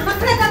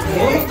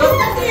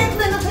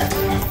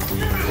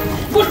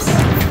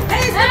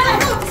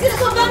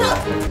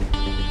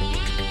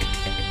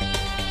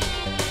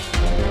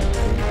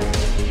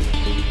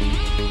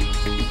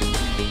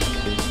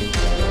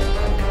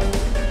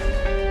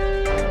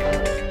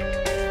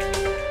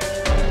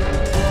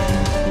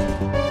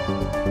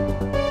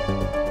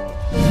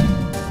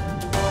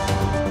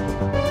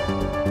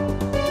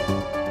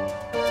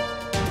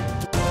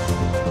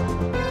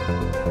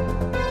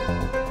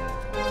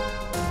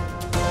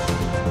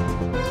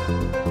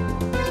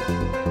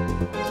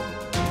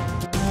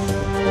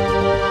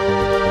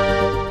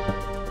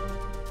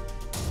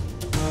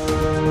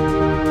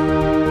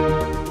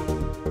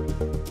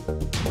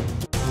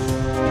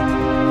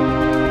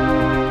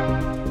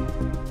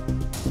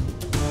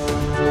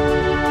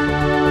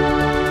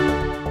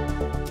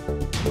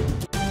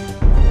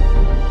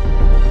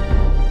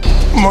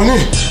मने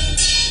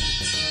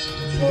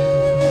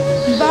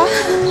बा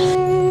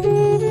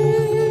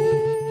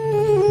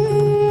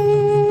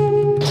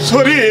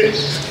छोरी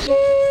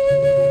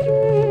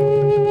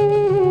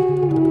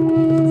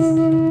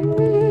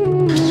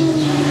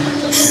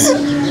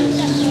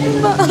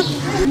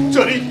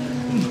छोरी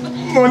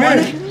मने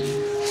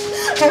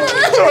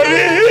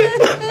छोरी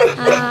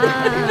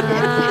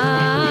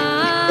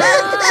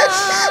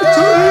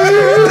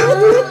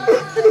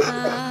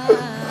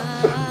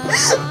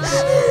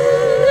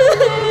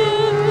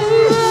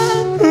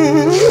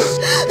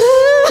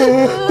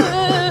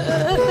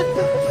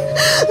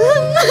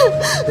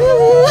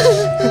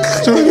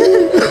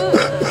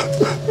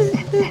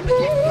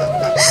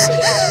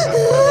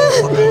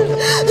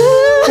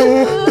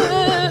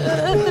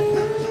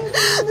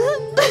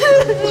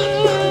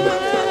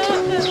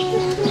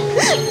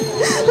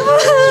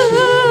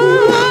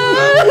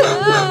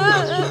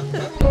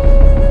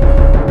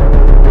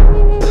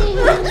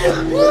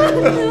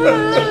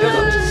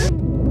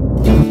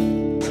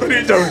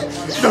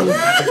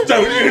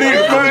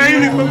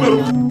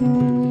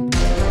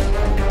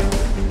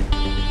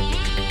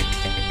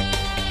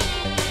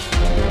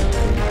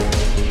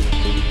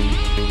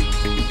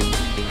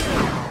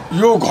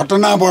यो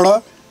घटनाबाट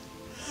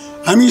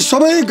हामी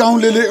सबै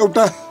गाउँलेले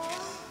एउटा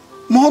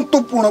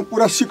महत्त्वपूर्ण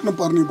कुरा सिक्नु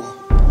पर्ने भयो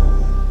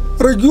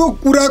र यो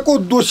कुराको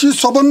दोषी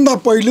सबभन्दा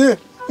पहिले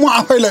म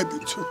आफैलाई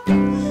दिन्छु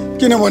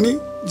किनभने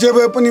जे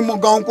भए पनि म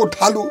गाउँको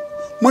ठालु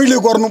मैले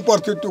गर्नु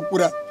पर्थ्यो त्यो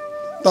कुरा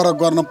तर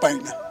गर्न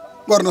पाइनँ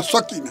गर्न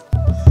सकिनँ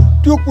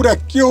त्यो कुरा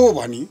के हो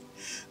भने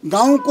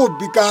गाउँको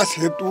विकास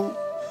हेतु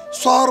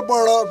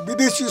सहरबाट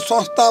विदेशी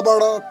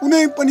संस्थाबाट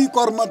कुनै पनि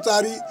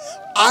कर्मचारी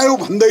आयो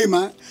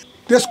भन्दैमा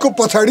त्यसको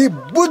पछाडि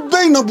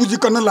बुझ्दै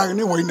नबुझिकन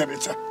लाग्ने होइन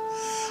रहेछ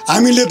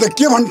हामीले त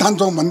के भन्न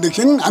ठान्छौँ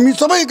भनेदेखि हामी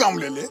सबै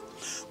गाउँलेले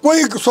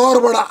कोही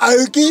सहरबाट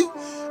आयो कि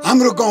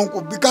हाम्रो गाउँको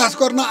विकास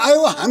गर्न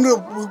आयो हाम्रो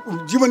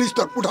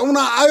जीवनस्तर उठाउन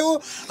आयो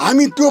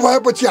हामी त्यो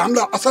भएपछि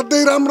हामीलाई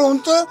असाध्यै राम्रो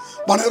हुन्छ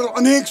भनेर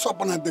अनेक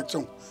सपना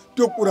देख्छौँ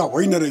त्यो कुरा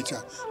होइन रहेछ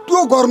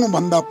त्यो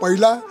गर्नुभन्दा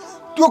पहिला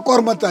त्यो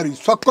कर्मचारी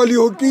सक्कली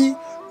हो कि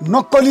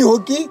नक्कली हो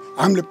कि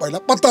हामीले पहिला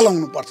पत्ता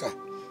लगाउनु पर्छ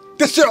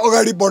त्यसै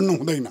अगाडि बढ्नु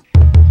हुँदैन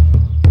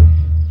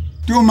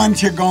त्यो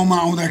मान्छे गाउँमा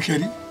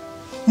आउँदाखेरि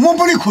म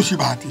पनि खुसी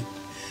भएको थिएँ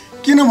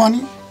किनभने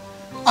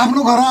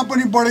आफ्नो घरमा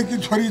पनि बढेकी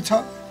छोरी छ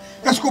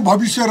यसको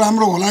भविष्य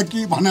राम्रो होला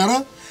कि भनेर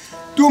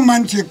त्यो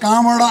मान्छे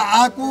कहाँबाट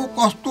आएको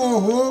कस्तो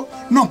हो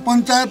न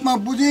पञ्चायतमा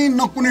बुझेँ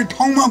न कुनै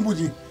ठाउँमा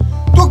बुझेँ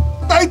त्यो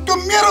दायित्व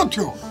मेरो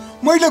थियो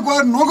मैले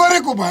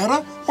नगरेको भएर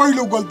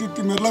पहिलो गल्ती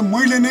तिमीहरूलाई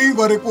मैले नै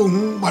गरेको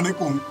हुँ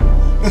भनेको हुँ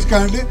यस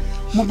कारणले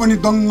म पनि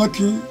दङ्ग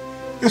थिएँ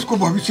यसको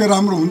भविष्य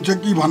राम्रो हुन्छ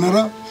कि भनेर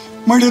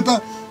मैले त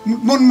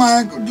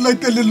मनमायालाई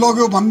त्यसले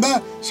लग्यो भन्दा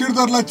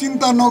सिरदरलाई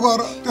चिन्ता नगर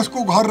त्यसको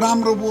घर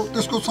राम्रो भयो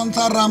त्यसको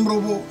संसार राम्रो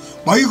भयो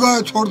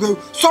भइगयो छोडिदेऊ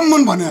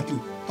सम्म भनेको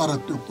थिएँ तर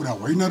त्यो कुरा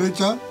होइन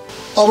रहेछ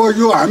अब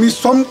यो हामी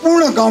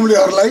सम्पूर्ण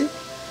गाउँलेहरूलाई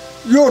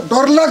यो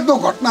डरलाग्दो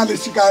घटनाले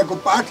सिकाएको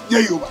पाठ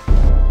यही हो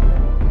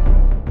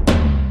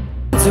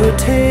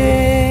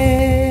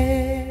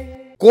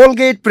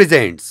Colgate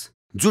presents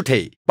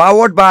Juthe,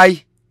 powered by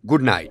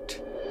Good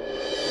Night.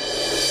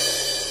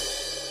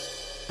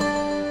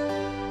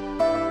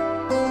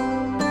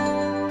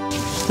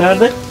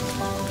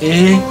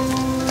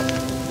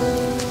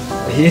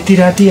 यति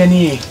राति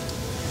अनि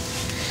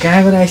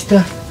कहाँ गएर आइस त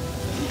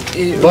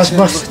बस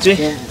बस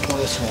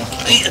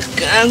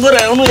कहाँ गएर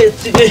आउनु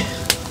यतिकै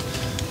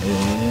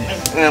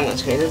आमा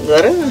छैन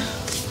गर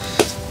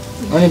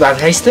अनि भात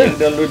खाइस त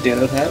डल्लो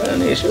ढेँडो खाएर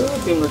अनि यसो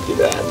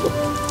तिम्रोतिर आएको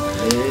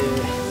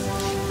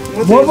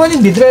म पनि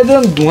भित्र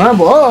एकदम धुवा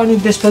भयो अनि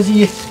त्यसपछि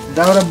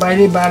दाउरा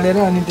बाहिरै बालेर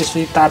अनि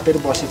त्यसपछि तापेर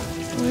बसेको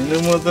होइन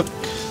म त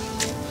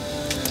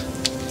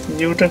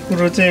एउटा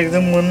कुरो चाहिँ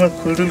एकदम मनमा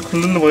खुल्डुल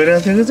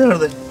भइरहेको थियो कि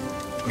चढ्दै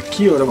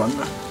के हो र भन्न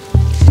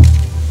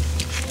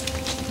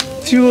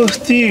त्यो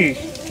अस्ति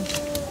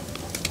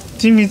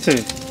तिमी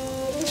चाहिँ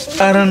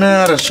आएर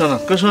नआएर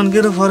सनक्क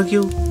सन्केर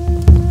फर्क्यौ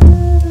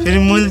फेरि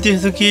मैले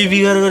त्यस्तो केही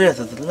बिगार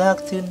गरेको त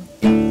लाग्थेन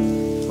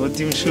हो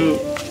तिम्रो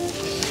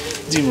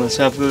जिम्मा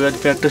सापको गाडी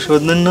प्याक्ट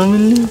सोध्न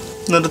नमिल्ने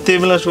न त त्यही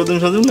बेला सोधौँ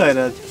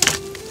लागिरहेको थियो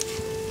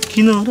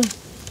किन हो र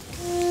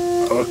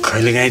अब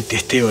कहिलेकाहीँ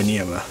त्यस्तै हो नि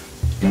अब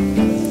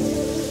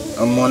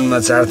मनमा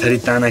चारथरी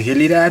ताना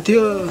खेलिरहेको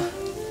थियो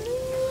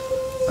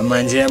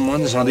मान्छे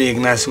मन सधैँ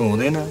एकनासको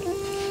हुँदैन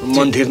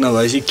मन थिर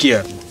नभएपछि के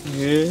गर्नु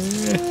ए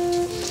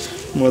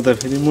म त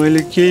फेरि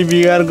मैले केही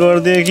बिगार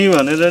गरिदिएँ कि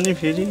भनेर नि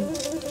फेरि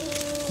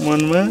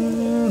मनमा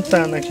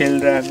ताना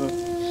खेलिरहेको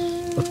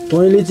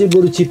तैँले चाहिँ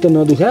बरु चित्त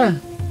नदुखा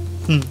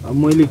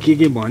मैले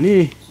के भने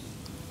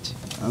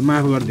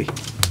माफ गरिदिए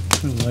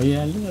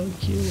भइहाल्यो अब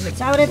के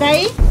चाउरे दाइ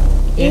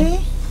ए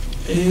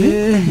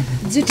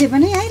जुठे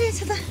पनि आइरहेछ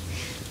त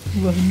ल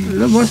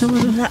बस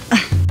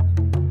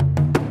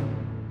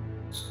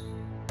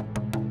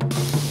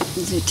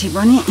जुठे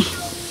पनि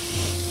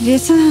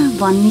रहेछ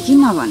भन्ने कि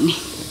नभन्ने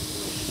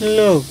ल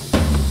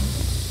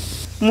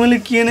मैले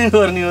के नै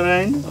गर्ने हो र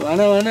होइन भन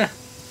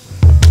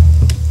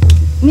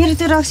मेरो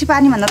त्यो रक्सी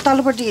पानीभन्दा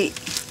तल्लोपट्टि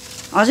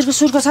हजुरको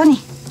सुर्को छ नि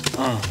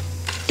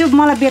त्यो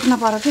मलाई बेच्न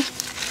पर्यो कि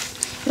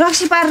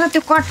रक्सी पारेर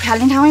त्यो कट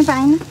फाल्ने ठाउँमै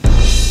पाएन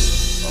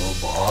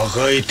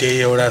भगै त्यही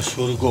एउटा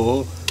सुर्को हो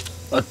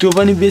त्यो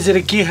पनि बेचेर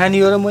के खाने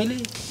हो र मैले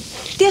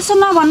त्यसो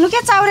नभन्नु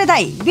क्या चाउरे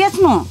दाइ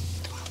बेच्नु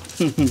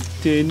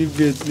त्यही नि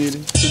बेच्ने रे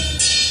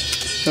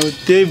अब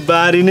त्यही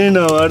बारी नै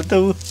नभएर त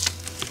ऊ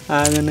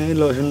आँगनै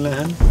लसुन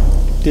लाखान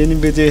त्यही नि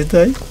बेचेछ त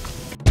है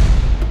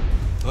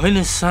होइन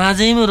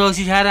साँझैमा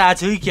रक्सी खाएर आएको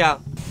छु कि क्या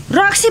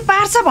रक्सी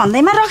पार्छ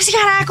भन्दैमा रक्सी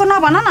खाएर आएको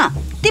नभन न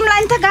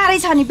तिमीलाई त गाह्रै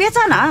छ नि बेच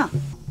न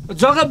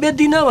जग्गा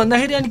बेच्दिन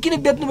भन्दाखेरि अनि किन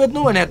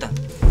बेच्नु भने त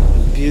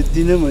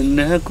बेच्दिन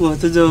भन्ने को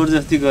त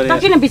जबरजस्ती गरे त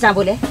किन बिचा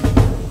बोले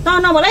त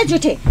नबोल है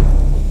जुठे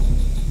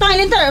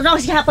तैँले त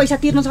रक्सी खाएर पैसा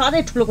तिर्नु छ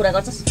अझै ठुलो कुरा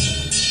गर्छस्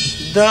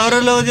दाउरा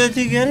लग्यो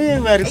कि के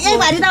अरे एक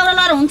बारी दाउरा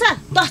लर हुन्छ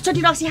 10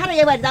 चोटि रक्सी खाएर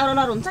एक बारी दाउरा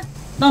लर हुन्छ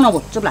त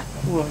नबोल चुप्ला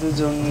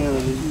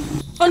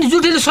अनि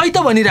जुठेले सही त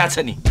भनिरहेछ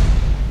नि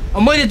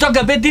मैले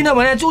जग्गा बेच्दिन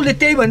भने चाहिँ उसले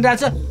त्यही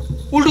भनिरहेछ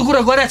उल्टो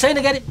कुरा गरेको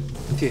छैन क्यारे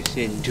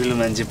त्यो ठुलो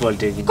मान्छे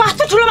पल्ट्यो कि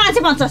कस्तो ठुलो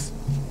मान्छे भन्छस्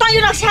तैँले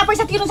रक्षा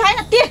पैसा तिर्नु छैन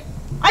तिर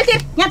अहिले तिर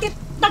यहाँ तिर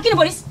त किन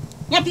बोलिस्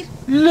यहाँ तिर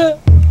ल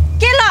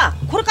के ल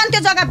खुर्कन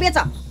त्यो जग्गा बेच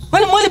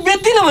अनि मैले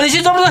बेच्दिनँ भनेपछि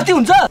जबरजस्ती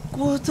हुन्छ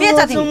बेच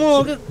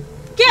तिमी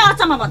के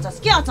अचम्म भन्छस्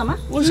के अचम्म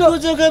उसको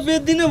जग्गा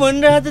बेच्दिनँ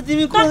भनिरहेको त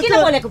तिमी किन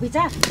बोलेको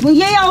बिचा म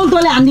यही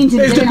अल्टोले हान्दिन्छु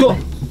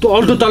त्यो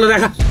अल्टो तल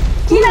राख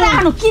किन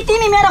राख्नु कि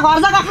तिमी मेरो घर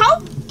जग्गा खाऊ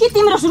कि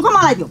तिम्रो सुर्को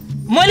मलाई दिऊ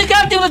मैले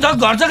कहाँ तिम्रो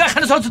घर जग्गा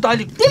खान सक्छु त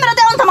अहिले तिम्रो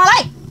देऊ त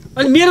मलाई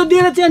अनि मेरो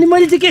दिएर चाहिँ अनि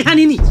मैले चाहिँ के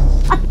खाने नि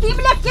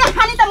तिमीले के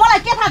खाने त मलाई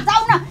के थाहा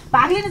जाऊ न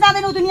भाग लिन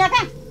जाँदैनौ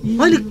दुनियाँका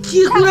मैले के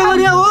कुरा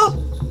गरे हो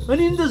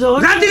अनि त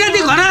राति राति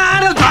घर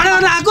आएर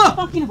झडाएर आएको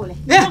किन बोले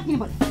किन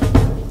बोले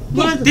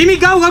तिमी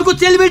गाउँघरको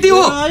चेलीबेटी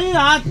हो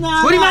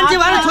छोरी मान्छे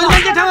भएर छोरी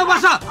मान्छे ठाउँमा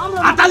बस्छ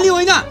हात हाल्ने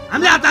होइन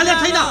हामीले हात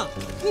हालेको छैन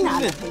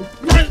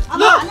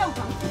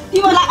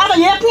तिमीलाई अब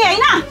हेप्ने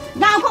होइन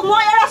गाउँको म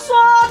एउटा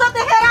सोझो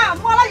देखेर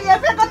मलाई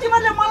हेपेको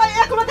तिमीले मलाई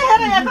एक्लो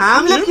देखेर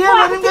हामीले के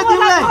भन्नु के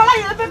तिमीलाई मलाई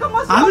हेपेको म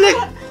हामीले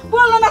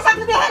बोल्न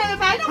नसक्ने देखेर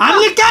हेपे हैन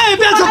हामीले के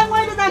हेपेछौ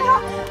मैले जाने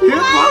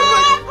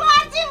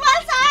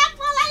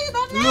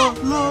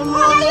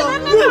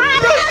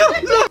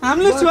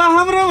हामीले छुवा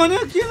हाम्रो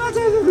भन्यो के नछ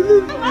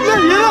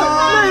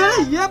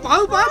यो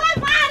भाउ भाउ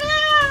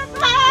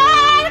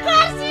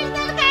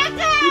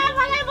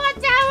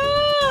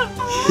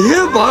हे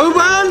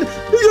भगवान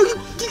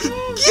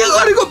के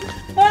गरेको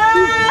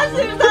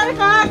सिरदार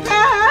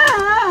काका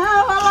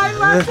मलाई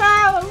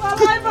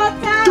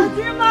बचाऊ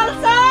जिमल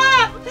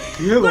साहब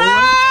हे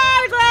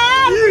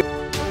भगवान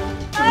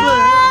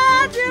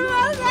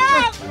जिमल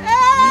साहब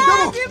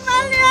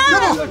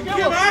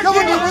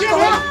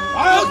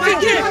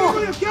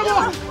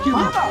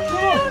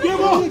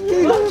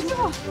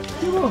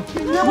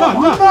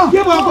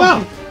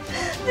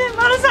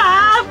जिमल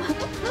साहब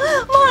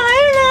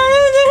मलाई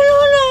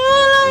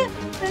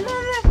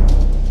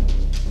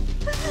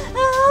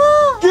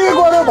के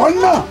गर्यो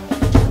भन्न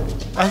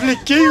हामीले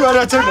केही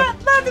गरेको छैन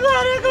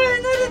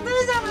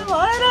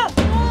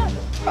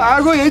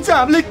आगो यही छ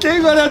हामीले केही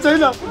गरेको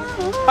छैन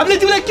हामीले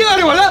तिमीलाई के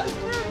गर्यो होला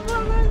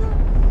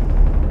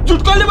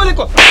चुटकलले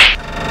बोलेको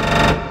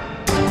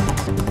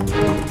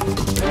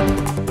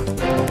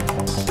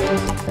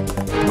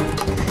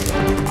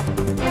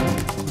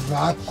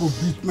रातको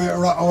बिचमा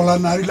एउटा औला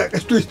नारीलाई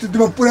यस्तो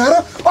स्थितिमा पुर्याएर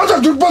अझ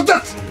झुट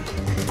बोल्छस्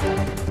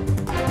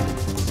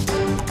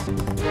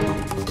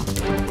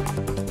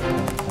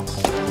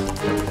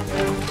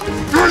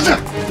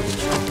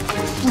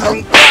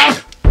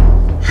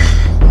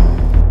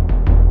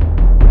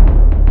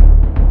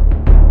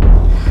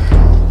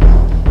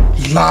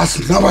लास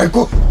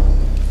नभएको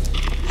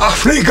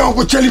आफ्नै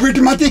गाउँको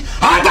चेलीबेटीमाथि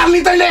हात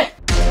हाल्ने तैँले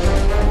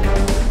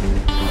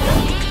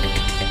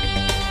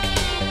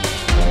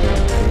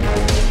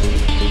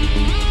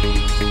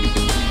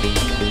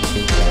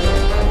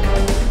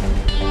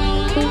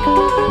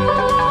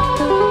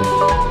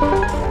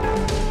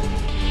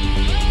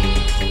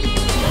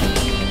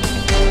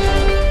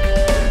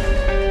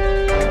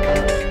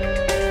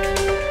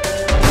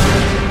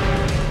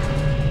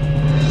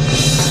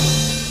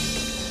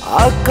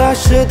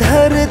आकाश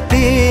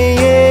धरती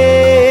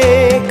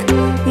एक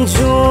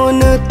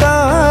जुन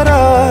तारा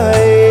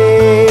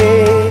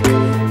एक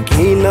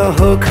किन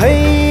हो खै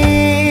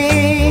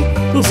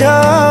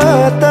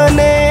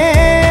जातने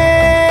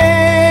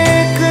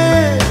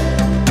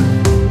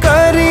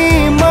करी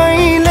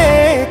मैले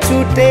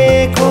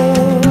छुटेको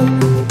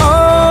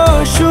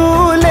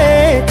आँसुले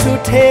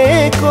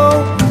छुटेको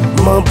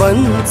म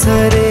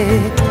बन्सरे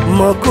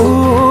म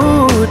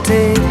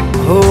कुटे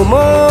हो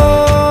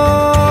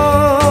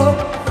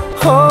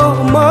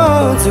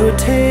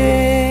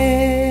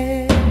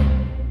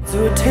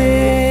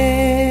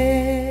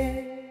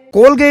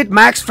Colgate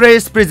Max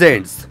Fresh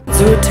presents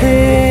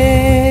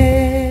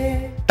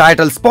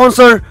Title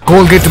sponsor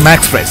Colgate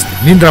Max Fresh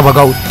निन्द्रा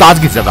भगाऊ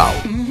ताजगी जगाऊ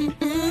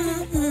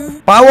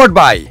Powered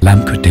by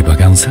लामखुट्टे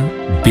भगाउँछ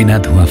बिना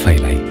धुवा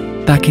फैलाई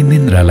ताकि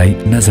निन्द्रालाई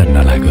नजर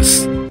नलागोस्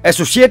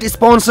Associate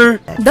sponsor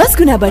 10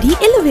 गुना बढी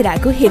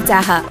एलोभेराको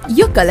हेरचाह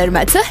यो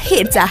कलरमा छ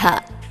हेरचाह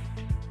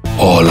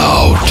All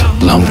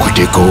out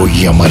लामखुट्टेको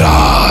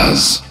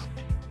Yamraj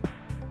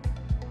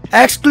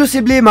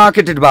Exclusively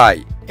marketed by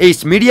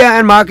Ace Media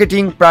and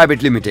Marketing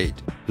Private Limited.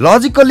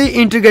 Logically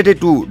integrated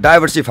to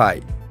diversify